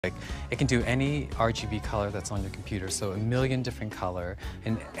Like, it can do any RGB color that's on your computer, so a million different color,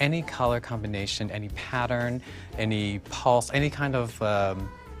 and any color combination, any pattern, any pulse, any kind of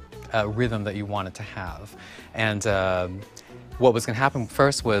rhythm that you want it to have. And what was going to happen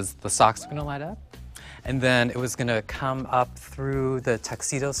first was the socks were going to light up, and then it was going to come up through the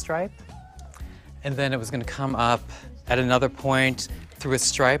tuxedo stripe, and then it was going to come up at another point through a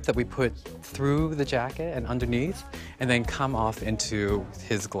stripe that we put through the jacket and underneath, and then come off into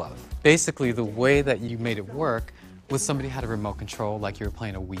his glove. Basically, the way that you made it work was somebody had a remote control like you were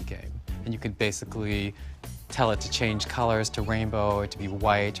playing a Wii game. And you could basically tell it to change colors to rainbow, or to be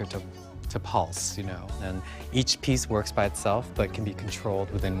white, or to pulse, you know. And each piece works by itself, but can be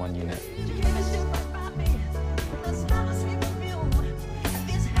controlled within one unit.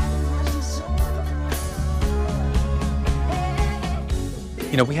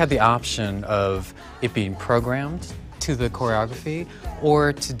 You know, we had the option of it being programmed to the choreography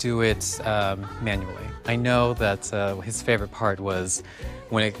or to do it manually. I know that his favorite part was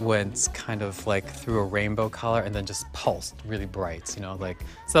when it went kind of like through a rainbow color and then just pulsed really bright, you know, like,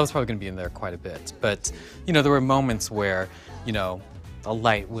 so that was probably going to be in there quite a bit. But, you know, there were moments where, you know, a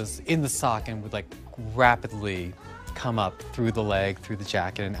light was in the sock and would like rapidly come up through the leg, through the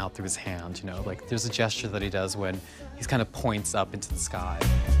jacket, and out through his hand, you know, like there's a gesture that he does when he kind of points up into the sky.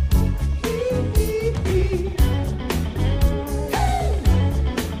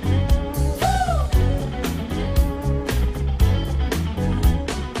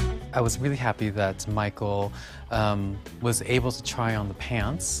 I was really happy that Michael was able to try on the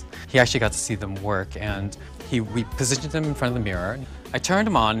pants. He actually got to see them work, and we positioned him in front of the mirror. I turned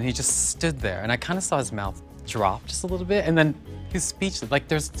him on, and he just stood there, and I kind of saw his mouth drop just a little bit, and then he's speechless.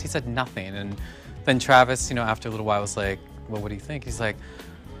 Like, he said nothing, and then Travis, you know, after a little while was like, well, what do you think? He's like,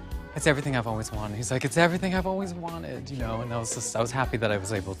 it's everything I've always wanted. He's like, it's everything I've always wanted, you know, and I was happy that I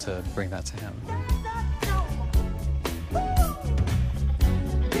was able to bring that to him.